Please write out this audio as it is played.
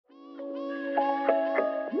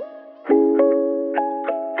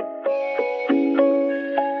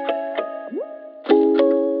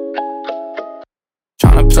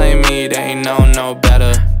me, they ain't no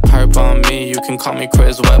better. Herb on me, you can call me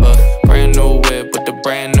Chris Webber. Brand new whip with the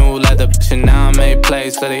brand new leather. And now I made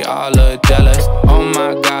plays, so they all look jealous. Oh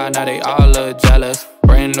my god, now they all look jealous.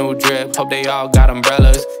 Brand new drip, hope they all got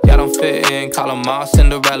umbrellas. Y'all don't fit in, call them all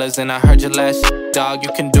Cinderellas. And I heard your last shit, dog,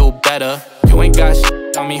 you can do better. You ain't got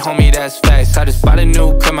shit on me, homie, that's facts. I just bought a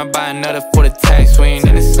new crib, I buy another for the tax. We ain't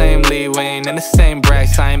in the same league, we ain't in the same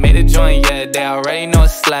brackets. I ain't made a joint yet, they already know it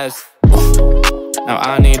slaps. Now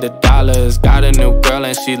I need the dollars. Got a new girl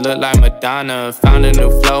and she look like Madonna. Found a new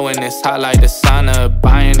flow and it's hot like the sauna.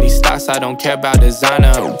 Buying these stocks, I don't care about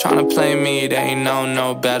designer. Tryna play me, they ain't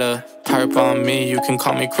no better. Herb on me, you can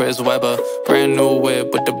call me Chris Webber. Brand new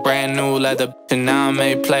whip with the brand new leather. And now I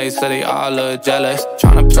made plays, so they all look jealous.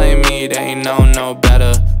 Tryna play me, they ain't no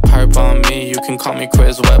better. Herb on me, you can call me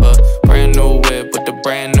Chris Webber. Brand new whip with the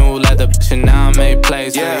brand new leather. And now I made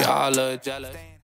plays, so they all look jealous.